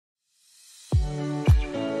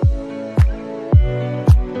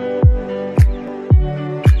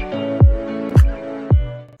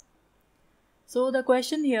So the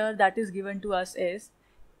question here that is given to us is,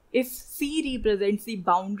 if C represents the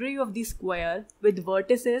boundary of the square with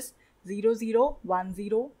vertices 0, 0, 1,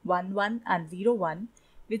 0, 1, 1 and 0, 1,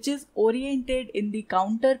 which is oriented in the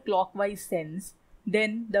counterclockwise sense,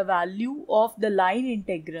 then the value of the line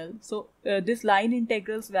integral, so this line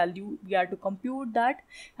integral's value, we are to compute that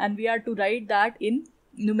and we are to write that in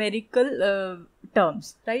numerical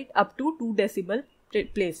terms, right, up to 2 decimal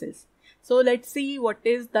places. So let's see what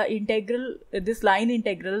is the integral, this line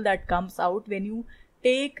integral that comes out when you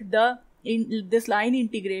take this line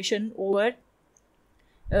integration over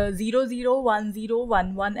 0, 0, 1, 0,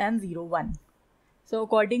 1, 1 and 0, 1. So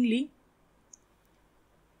accordingly,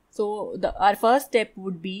 our first step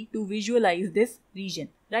would be to visualize this region,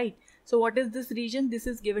 right? So what is this region? This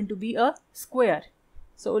is given to be a square.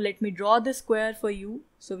 So let me draw the square for you.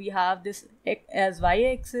 So we have this as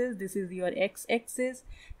y-axis, this is your x-axis,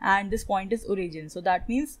 and this point is origin. So that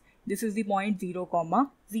means this is the point 0,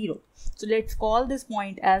 0. So let's call this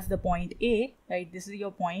point as the point A, right? This is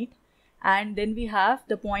your point. And then we have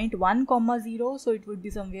the point 1, 0. So it would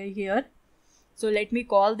be somewhere here. So let me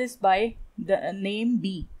call this by the name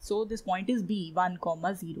B. So this point is B, 1,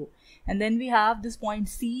 0. And then we have this point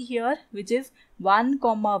C here, which is 1,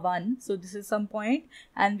 1. So this is some point.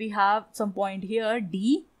 And we have some point here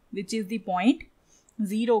D, which is the point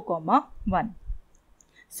 0, 1.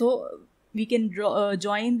 So we can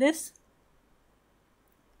join this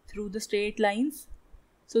through the straight lines.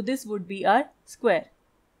 So this would be our square,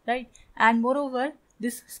 right? And moreover,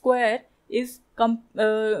 this square is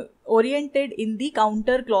oriented in the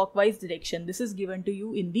counterclockwise direction. This is given to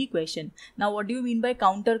you in the question. Now, what do you mean by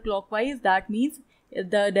counterclockwise? That means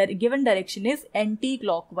the given direction is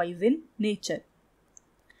anti-clockwise in nature.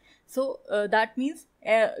 So that means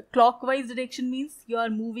clockwise direction means you are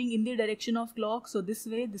moving in the direction of clock. So this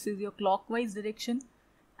way, this is your clockwise direction.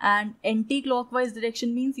 And anti-clockwise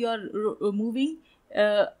direction means you are moving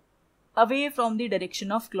away from the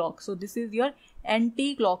direction of clock. So this is your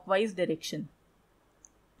anti-clockwise direction,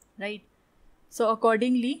 right? So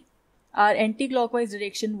accordingly, our anti-clockwise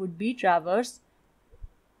direction would be traversed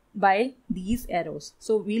by these arrows.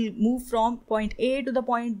 So we'll move from point A to the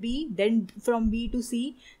point B, then from B to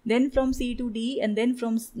C, then from C to D, and then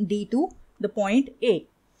from D to the point A.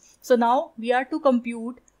 So now we are to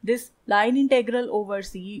compute this line integral over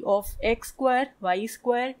C of x square y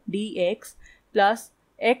square dx plus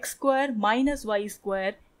x square minus y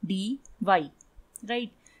square dy,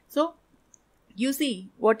 right? So you see,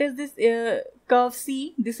 what is this curve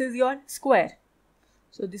C? This is your square.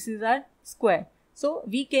 So this is our square. So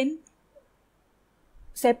we can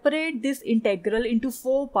separate this integral into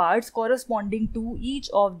 4 parts corresponding to each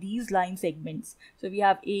of these line segments. So we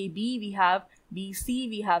have AB, we have BC,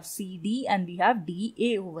 we have CD, and we have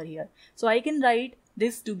DA over here. So I can write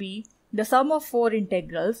this to be the sum of 4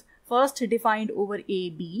 integrals, first defined over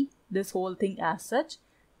AB, this whole thing as such,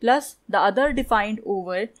 plus the other defined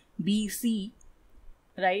over BC,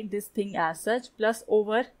 right, this thing as such, plus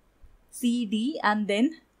over CD, and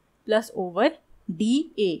then plus over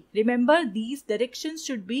DA. Remember, these directions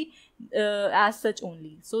should be as such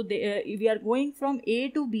only. So we are going from A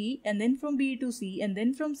to B, and then from B to C, and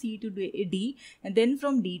then from C to D, and then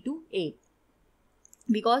from D to A.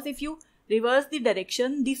 Because if you reverse the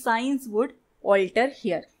direction, the signs would alter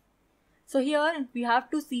here. So here we have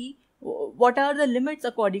to see what are the limits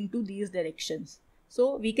according to these directions.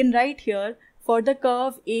 So we can write here for the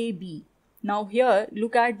curve AB. Now here,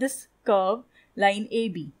 look at this curve line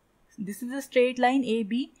AB. This is a straight line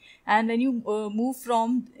AB, and when you move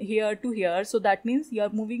from here to here, so that means you are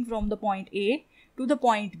moving from the point A to the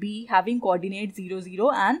point B having coordinates 0, 0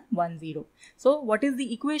 and 1, 0. So what is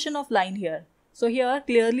the equation of line here? So here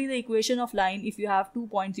clearly the equation of line, if you have 2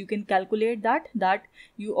 points, you can calculate that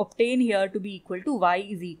you obtain here to be equal to y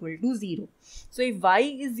is equal to 0. So if y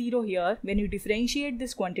is 0 here, when you differentiate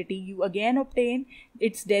this quantity, you again obtain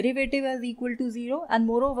its derivative as equal to 0, and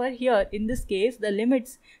moreover here in this case the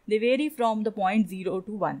limits, they vary from the point 0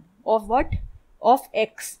 to 1. Of what? Of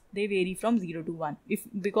x, they vary from 0 to 1.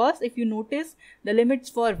 Because if you notice, the limits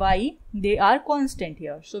for y, they are constant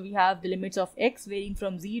here. So we have the limits of x varying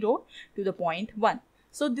from 0 to the point 1.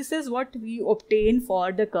 So this is what we obtain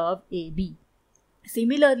for the curve AB.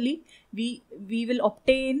 Similarly, we will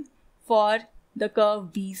obtain for the curve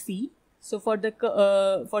BC. So for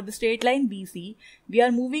the straight line BC, we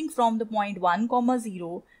are moving from the point 1,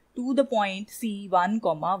 0 to the point C 1,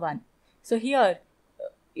 1. So here,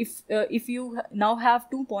 if you now have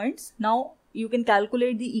 2 points, now you can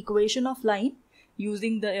calculate the equation of line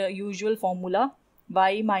using the usual formula.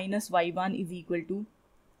 Y minus y1 is equal to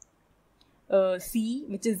c,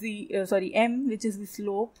 which is the m, which is the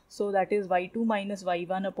slope. So that is y2 minus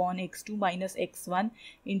y1 upon x2 minus x1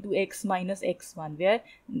 into x minus x1, where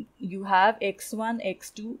you have x1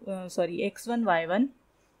 x1 y1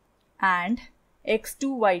 and x2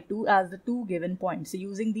 y2 as the two given points. So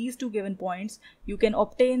using these two given points, you can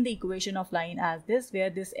obtain the equation of line as this, where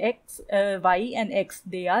this x, y and x,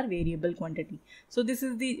 they are variable quantity. So this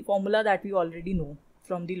is the formula that we already know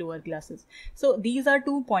from the lower classes. So these are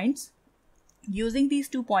 2 points. Using these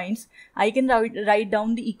 2 points, I can write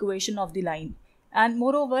down the equation of the line. And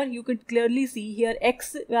moreover, you could clearly see here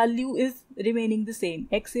x value is remaining the same.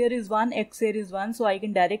 X here is 1, x here is 1. So I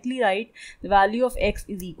can directly write the value of x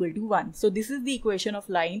is equal to 1. So this is the equation of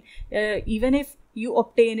line. Even if you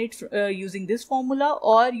obtain it using this formula,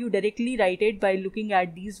 or you directly write it by looking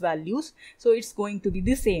at these values, so it's going to be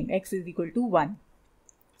the same. X is equal to 1.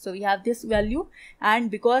 So we have this value, and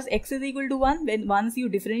because x is equal to 1, when once you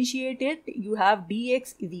differentiate it, you have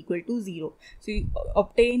dx is equal to 0. So you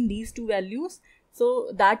obtain these two values. So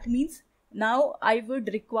that means now I would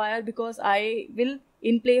require, because I will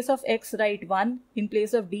in place of x write 1, in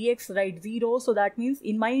place of dx write 0. So that means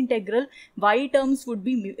in my integral, y terms would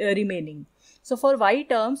be remaining. So for y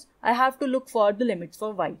terms, I have to look for the limits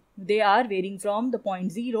for y. They are varying from the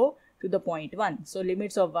point 0 to the point 1. So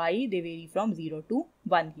limits of y, they vary from 0 to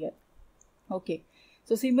 1 here. Okay.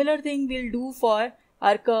 So similar thing we'll do for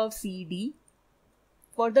our curve CD.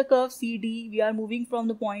 For the curve CD, we are moving from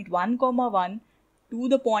the point 1, 1 to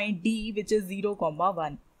the point D, which is 0,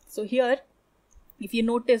 1. So here, if you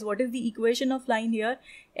notice, what is the equation of line here?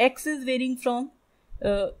 X is varying from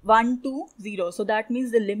 1 to 0. So that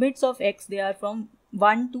means the limits of x, they are from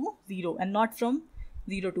 1 to 0 and not from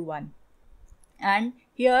 0 to 1. And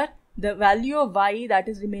here the value of y, that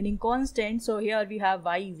is remaining constant. So here we have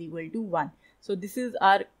y is equal to 1. So this is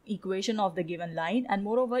our equation of the given line. And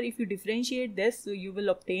moreover, if you differentiate this, so you will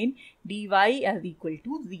obtain dy as equal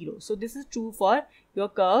to 0. So this is true for your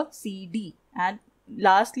curve CD. And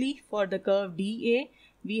lastly, for the curve DA,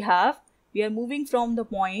 we are moving from the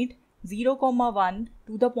point 0, 1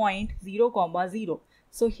 to the point 0, 0.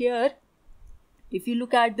 So here, if you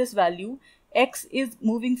look at this value, x is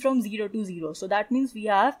moving from 0 to 0. So that means we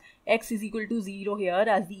have x is equal to 0 here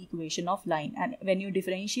as the equation of line. And when you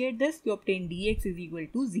differentiate this, you obtain dx is equal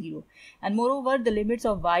to 0. And moreover, the limits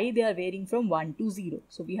of y, they are varying from 1 to 0.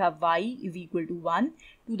 So we have y is equal to 1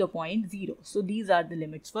 to the point 0. So these are the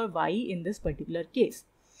limits for y in this particular case.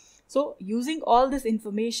 So using all this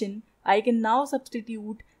information, I can now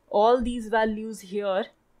substitute all these values here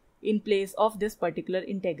in place of this particular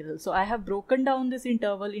integral. So I have broken down this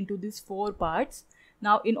interval into these 4 parts.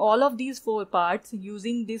 Now in all of these 4 parts,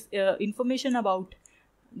 using this information about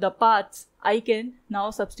the paths, I can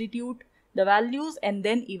now substitute the values and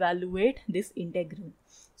then evaluate this integral.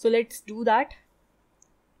 So let's do that.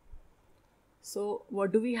 So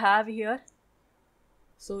what do we have here?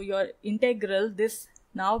 So your integral, this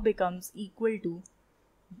now becomes equal to,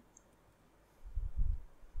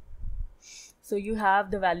 so you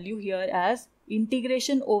have the value here as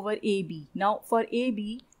integration over AB. Now for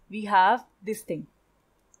AB, we have this thing.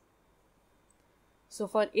 So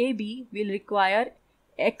for AB, we'll require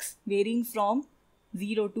x varying from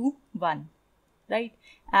 0 to 1, right?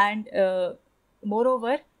 And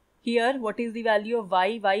moreover, here, what is the value of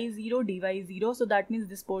y? Y is 0, dy is 0. So that means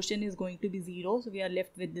this portion is going to be 0. So we are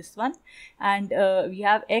left with this one. And we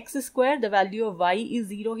have x square. The value of y is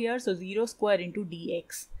 0 here. So 0 square into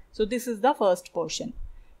dx. So this is the first portion.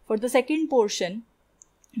 For the second portion,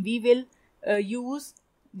 we will use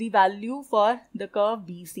the value for the curve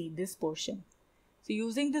BC, this portion. So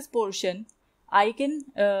using this portion, I can,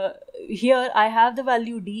 here I have the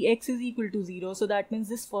value dx is equal to 0. So that means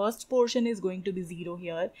this first portion is going to be 0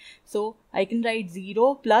 here. So I can write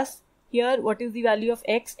 0 plus here, what is the value of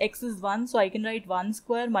x? X is 1. So I can write 1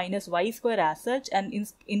 square minus y square as such. And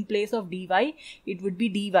in place of dy, it would be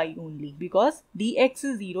dy only, because dx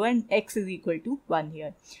is 0 and x is equal to 1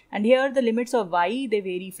 here. And here the limits of y, they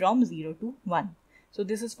vary from 0 to 1. So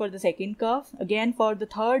this is for the second curve. Again, for the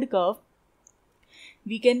third curve,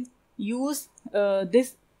 we can use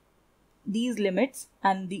these limits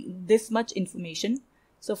and this much information.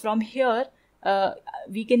 So from here,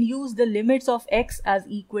 we can use the limits of x as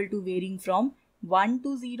equal to varying from 1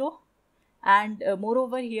 to 0. And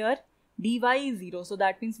moreover here, dy is 0. So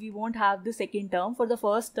that means we won't have the second term. For the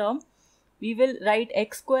first term, we will write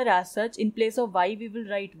x square as such. In place of y, we will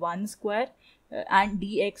write 1 square and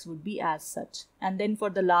dx would be as such. And then for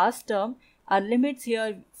the last term, our limits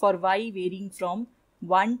here for y varying from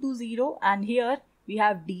 1 to 0, and here we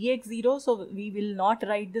have dx 0, so we will not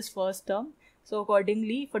write this first term. So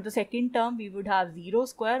accordingly, for the second term, we would have 0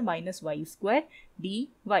 square minus y square dy.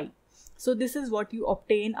 So this is what you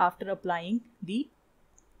obtain after applying the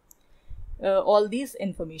all these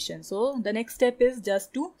information. So the next step is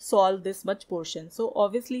just to solve this much portion. So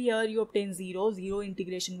obviously here you obtain 0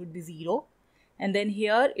 integration would be 0, and then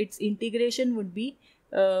here its integration would be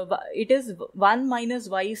it is 1 minus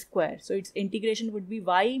y square, so its integration would be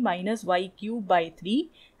y minus y cube by 3,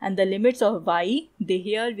 and the limits of y, they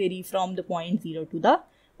here vary from the point 0 to the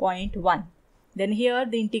point 1. Then here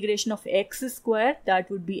the integration of x square, that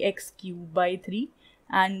would be x cube by 3,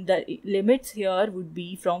 and the limits here would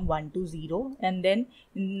be from 1 to 0. And then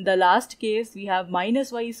in the last case we have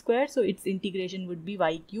minus y square, so its integration would be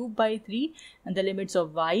y cube by 3, and the limits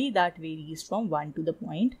of y, that varies from 1 to the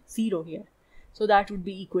point 0 here. So that would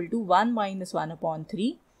be equal to 1 minus 1 upon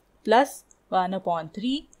 3 plus 1 upon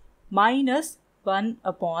 3 minus 1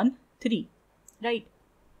 upon 3, right?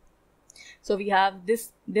 So we have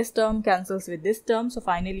this term cancels with this term, so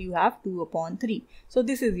finally you have 2 upon 3. So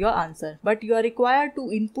this is your answer, but you are required to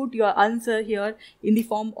input your answer here in the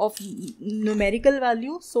form of numerical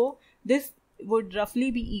value. So this would roughly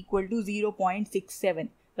be equal to 0.67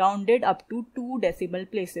 rounded up to 2 decimal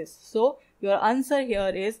places. So your answer here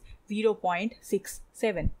is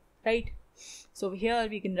 0.67, right? So here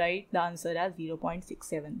we can write the answer as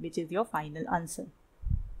 0.67, which is your final answer.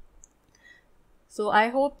 So I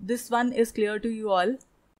hope this one is clear to you all.